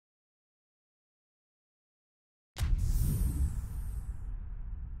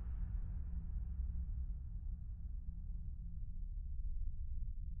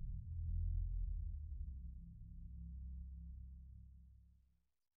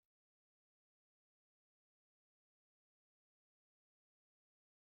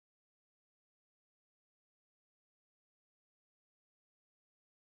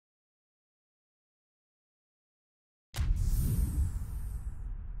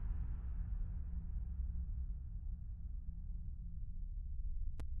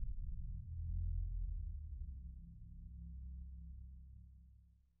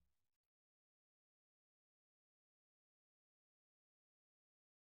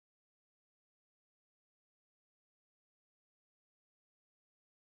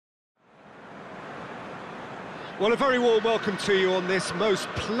Well, a very warm welcome to you on this most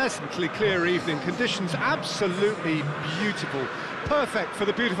pleasantly clear evening. Conditions absolutely beautiful. Perfect for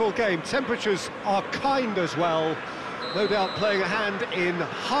the beautiful game. Temperatures are kind as well. No doubt playing a hand in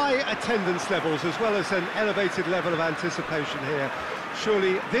high attendance levels as well as an elevated level of anticipation here.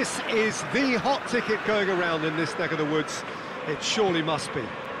 Surely this is the hot ticket going around in this neck of the woods. It surely must be.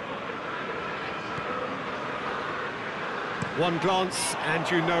 One glance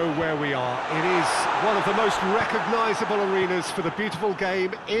and you know where we are. It is one of the most recognisable arenas for the beautiful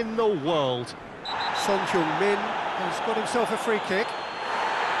game in the world. Son Heung-min has got himself a free kick.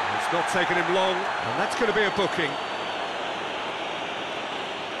 It's not taken him long, and that's going to be a booking.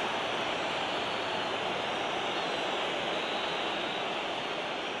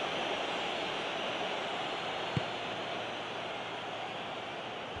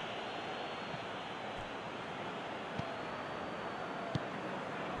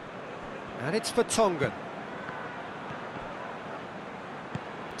 And it's for Tongan.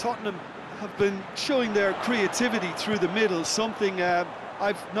 Tottenham have been showing their creativity through the middle, something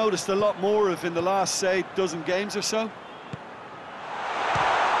I've noticed a lot more of in the last, say, dozen games or so.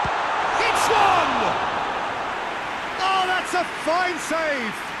 It's one! Oh, that's a fine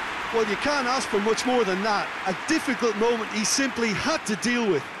save! Well, you can't ask for much more than that. A difficult moment he simply had to deal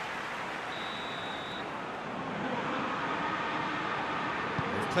with.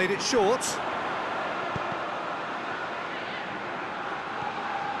 Played it short.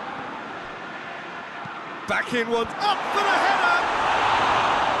 Back in one, up for the header!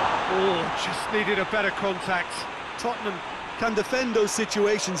 Oh, just needed a better contact. Tottenham can defend those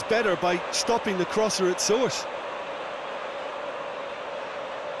situations better by stopping the crosser at source.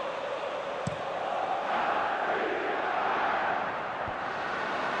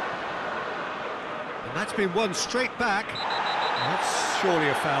 And that's been won straight back. That's surely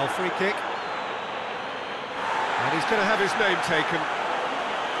a foul, free kick. And he's going to have his name taken.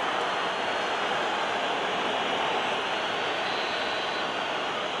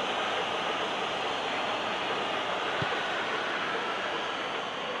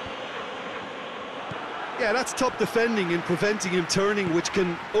 Yeah, that's top defending and preventing him turning, which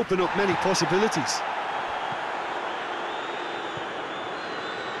can open up many possibilities.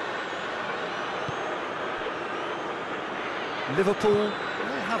 Liverpool will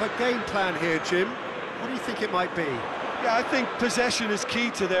have a game plan here, Jim. What do you think it might be? Yeah, I think possession is key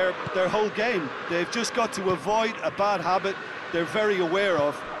to their whole game. They've just got to avoid a bad habit they're very aware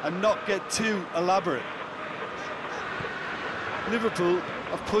of and not get too elaborate. Liverpool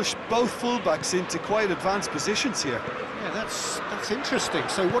have pushed both fullbacks into quite advanced positions here. Yeah, that's interesting.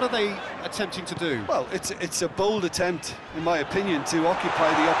 So what are they attempting to do? Well, it's a bold attempt, in my opinion, to occupy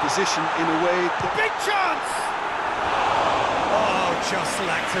the opposition in a way that... Big chance! Just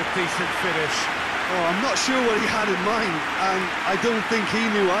lacked a decent finish. Oh, I'm not sure what he had in mind, and I don't think he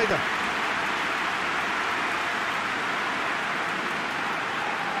knew either.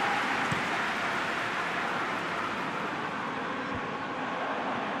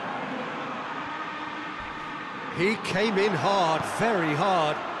 He came in hard, very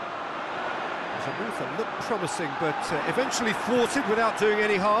hard. It was a move that looked promising, but eventually thwarted without doing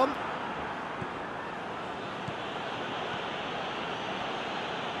any harm.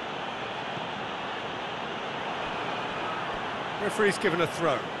 Referee's given a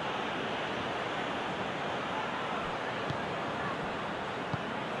throw.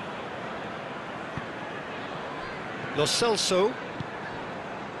 Lo Celso.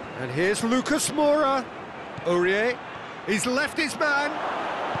 And here's Lucas Moura. Aurier. He's left his man.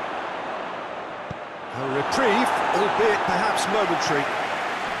 A reprieve, albeit perhaps momentary.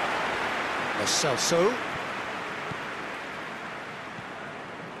 Lo Celso.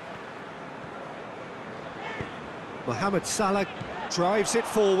 Mohamed Salah drives it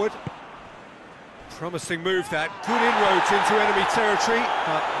forward. Promising move that. Good inroads into enemy territory,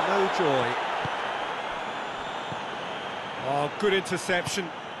 but no joy. Oh, good interception.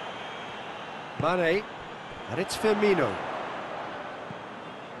 Mane, and it's Firmino.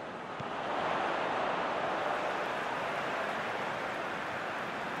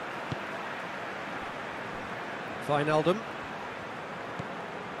 Wijnaldum.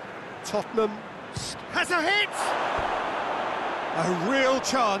 Tottenham has a hit! A real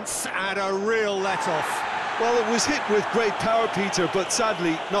chance and a real let-off. Well, it was hit with great power, Peter, but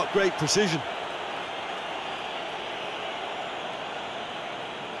sadly not great precision.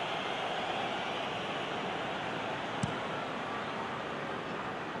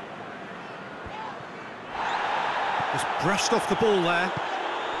 Just brushed off the ball there.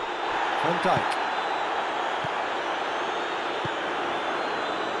 Van Dijk.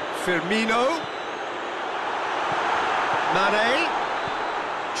 Firmino. Mane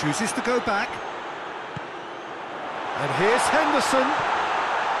chooses to go back. And here's Henderson.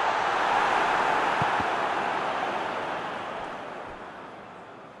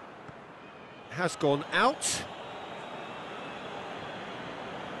 Has gone out.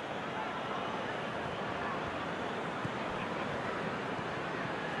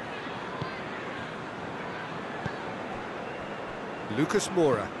 Lucas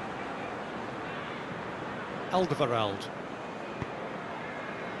Moura. Alderweireld.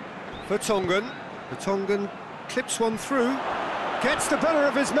 Vertonghen. Vertonghen clips one through. Gets the better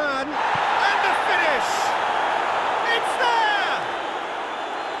of his man. And the finish! It's there!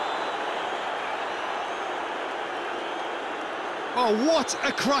 Oh, what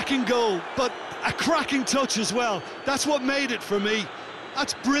a cracking goal, but a cracking touch as well. That's what made it for me.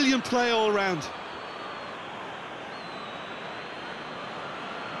 That's brilliant play all round.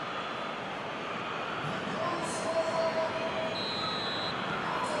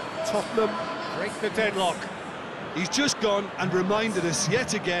 Tottenham break the deadlock. He's just gone and reminded us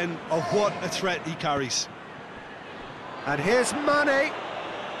yet again of what a threat he carries. And here's Mane.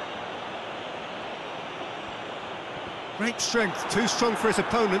 Great strength, too strong for his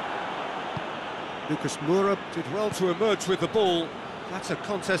opponent. Lucas Moura did well to emerge with the ball. That's a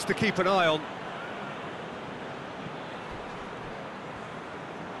contest to keep an eye on.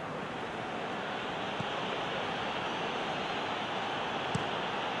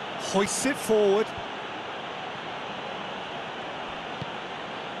 Hoists it forward.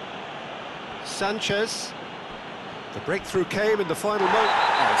 Sanchez. The breakthrough came in the final moment.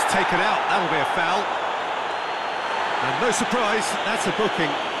 Oh, it's taken out. That'll be a foul. And no surprise, that's a booking.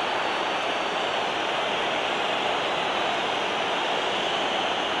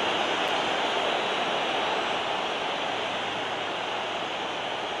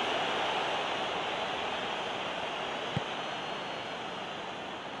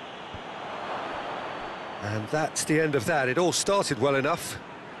 And that's the end of that. It all started well enough.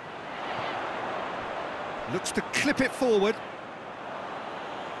 Looks to clip it forward.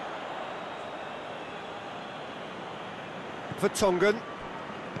 Vertonghen.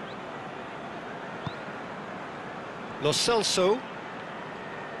 Lo Celso.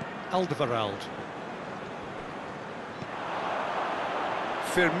 Alderweireld.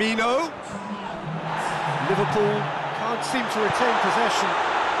 Firmino. Liverpool can't seem to retain possession.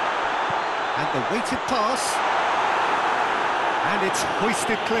 And the weighted pass, and it's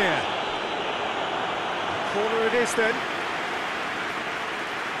hoisted clear. Corner it is then.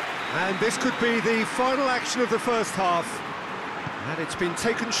 And this could be the final action of the first half. And it's been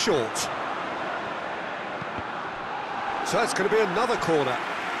taken short. So that's going to be another corner.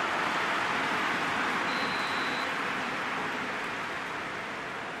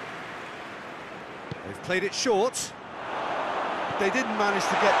 They've played it short. They didn't manage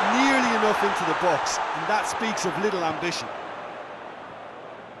to get nearly enough into the box, and that speaks of little ambition.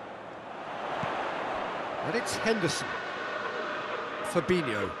 And it's Henderson.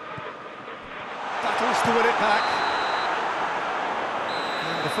 Fabinho. Battles to win it back.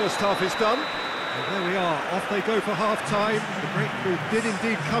 And the first half is done. And there we are, off they go for half-time. The breakthrough did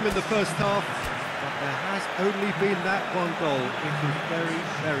indeed come in the first half, but there has only been that one goal. It was very,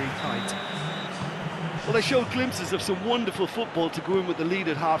 very tight. Well, they showed glimpses of some wonderful football to go in with the lead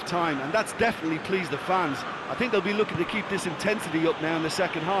at half-time, and that's definitely pleased the fans. I think they'll be looking to keep this intensity up now in the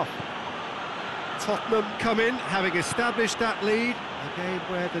second half. Tottenham come in, having established that lead. A game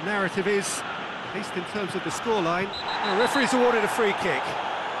where the narrative is, at least in terms of the scoreline, the referee's awarded a free kick.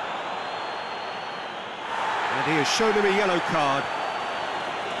 And he has shown him a yellow card.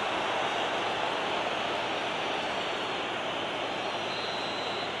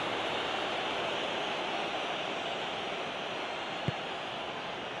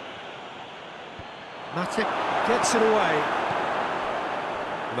 Matip gets it away.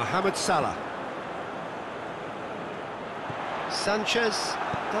 Mohamed Salah. Sanchez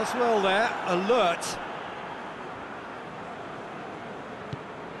does well there, alert.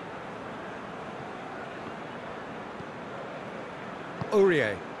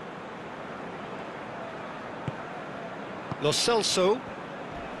 Aurier. Lo Celso.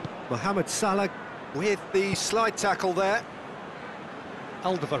 Mohamed Salah with the slide tackle there.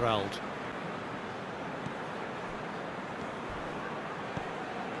 Alderweireld.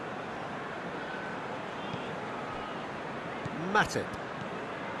 Matip.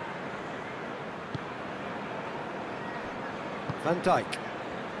 Van Dijk.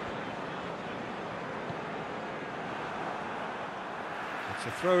 It's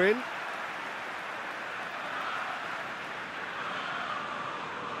a throw-in.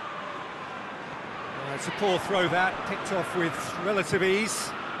 That's a poor throw, that, picked off with relative ease.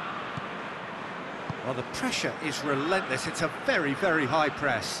 Well, the pressure is relentless. It's a very, very high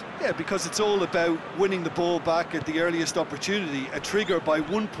press. Yeah, because it's all about winning the ball back at the earliest opportunity, a trigger by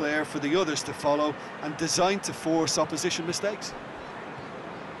one player for the others to follow, and designed to force opposition mistakes.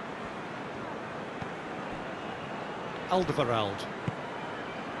 Alderweireld.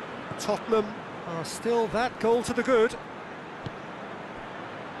 Tottenham are still that goal to the good.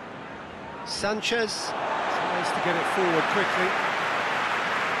 Sanchez tries to get it forward quickly.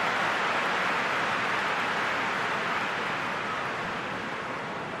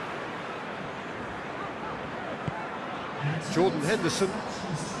 Jordan Henderson.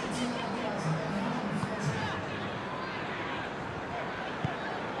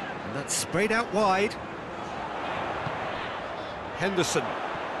 And that's sprayed out wide. Henderson.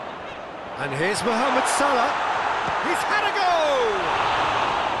 And here's Mohamed Salah. He's had a goal!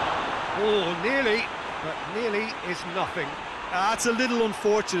 Oh, nearly, but nearly is nothing. That's a little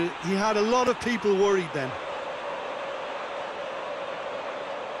unfortunate. He had a lot of people worried then.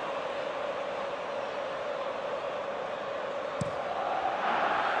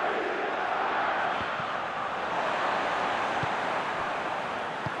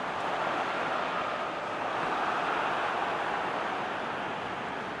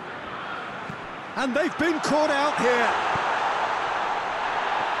 And they've been caught out here.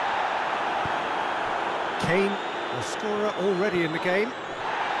 Kane, the scorer already in the game.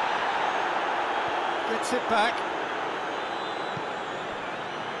 Gets it back.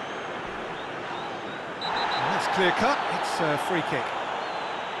 And that's clear cut, it's a free kick.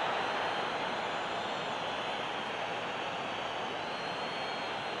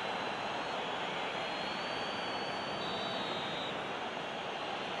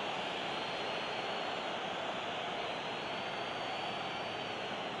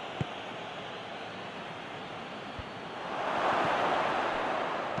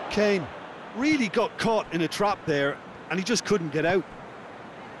 Kane really got caught in a trap there, and he just couldn't get out.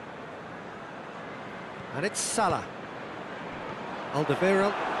 And it's Salah.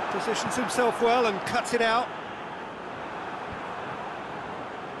 Alderweireld positions himself well and cuts it out.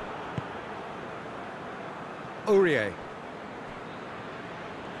 Aurier.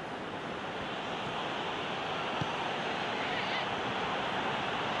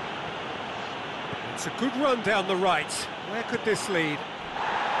 It's a good run down the right. Where could this lead?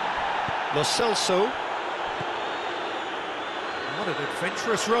 Lo Celso. What an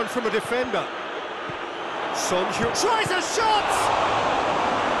adventurous run from a defender. Son Heung tries a shot!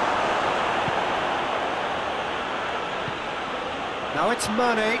 Now it's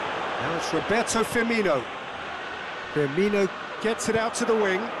Mane. Now it's Roberto Firmino. Firmino gets it out to the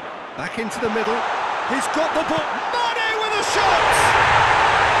wing. Back into the middle. He's got the ball. Mane with a shot!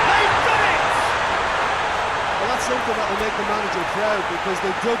 They've done it! Well, that's something that will make the manager proud, because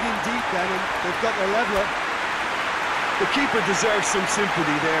they dug in deep then and they've got their leveller. The keeper deserves some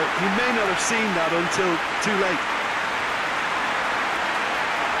sympathy there. He may not have seen that until too late.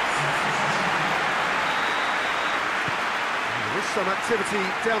 There is some activity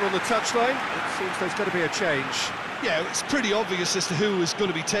down on the touchline. It seems there's going to be a change. Yeah, it's pretty obvious as to who was going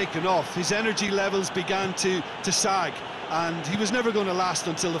to be taken off. His energy levels began to sag, and he was never going to last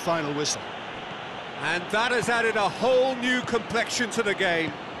until the final whistle. And that has added a whole new complexion to the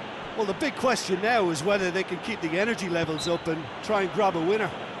game. Well, the big question now is whether they can keep the energy levels up and try and grab a winner.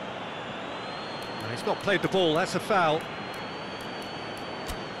 He's not played the ball, that's a foul.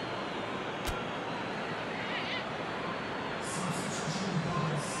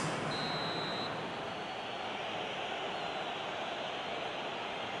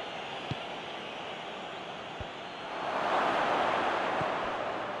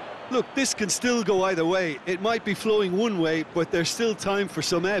 Look, this can still go either way. It might be flowing one way, but there's still time for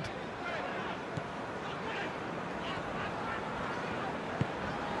some ebb.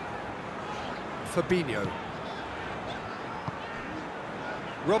 Fabinho.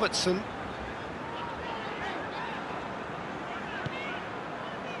 Robertson.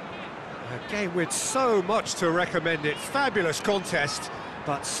 A game with so much to recommend it. Fabulous contest,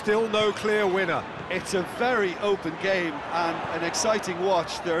 but still no clear winner. It's a very open game and an exciting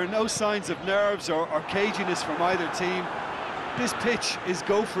watch. There are no signs of nerves or caginess from either team. This pitch is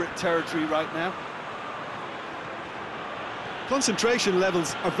go-for-it territory right now. Concentration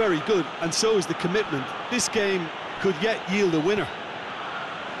levels are very good, and so is the commitment. This game could yet yield a winner.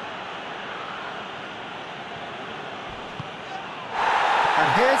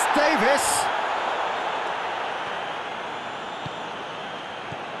 And here's Davis.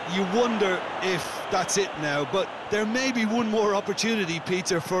 You wonder if that's it now, but there may be one more opportunity,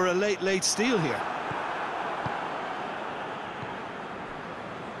 Peter, for a late steal here.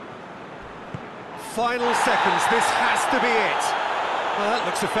 final seconds, this has to be it. Well, that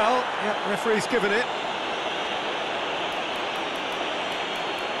looks a foul. Yep, referee's given it.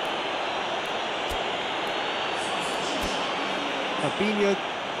 Fabinho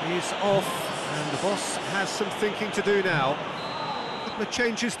is off, and the boss has some thinking to do now. A couple of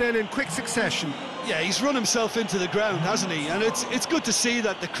changes then in quick succession. Yeah, he's run himself into the ground, hasn't he? And it's good to see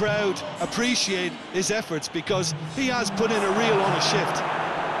that the crowd appreciate his efforts, because he has put in a real honest shift.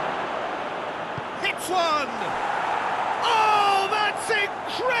 Hits one! Oh, that's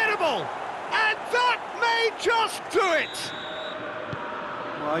incredible! And that may just do it!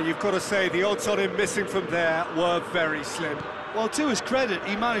 Well, you've got to say the odds on him missing from there were very slim. Well, to his credit,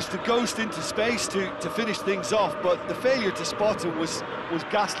 he managed to ghost into space to finish things off, but the failure to spot him was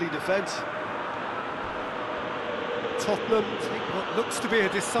ghastly defence. Tottenham take what looks to be a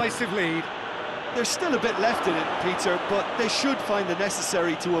decisive lead. There's still a bit left in it, Peter, but they should find the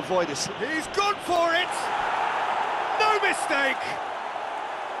necessary to avoid a slip. He's gone for it! No mistake!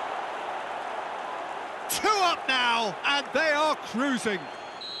 2 up now, and they are cruising.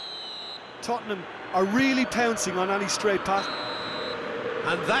 Tottenham are really pouncing on any stray pass.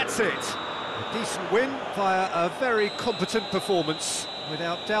 And that's it. A decent win via a very competent performance.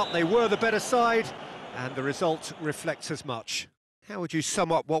 Without doubt, they were the better side, and the result reflects as much. How would you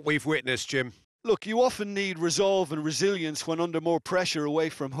sum up what we've witnessed, Jim? Look, you often need resolve and resilience when under more pressure away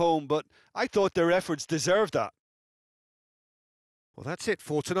from home, but I thought their efforts deserved that. Well, that's it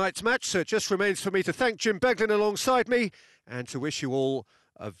for tonight's match, so it just remains for me to thank Jim Beglin alongside me and to wish you all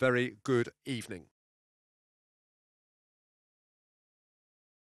a very good evening.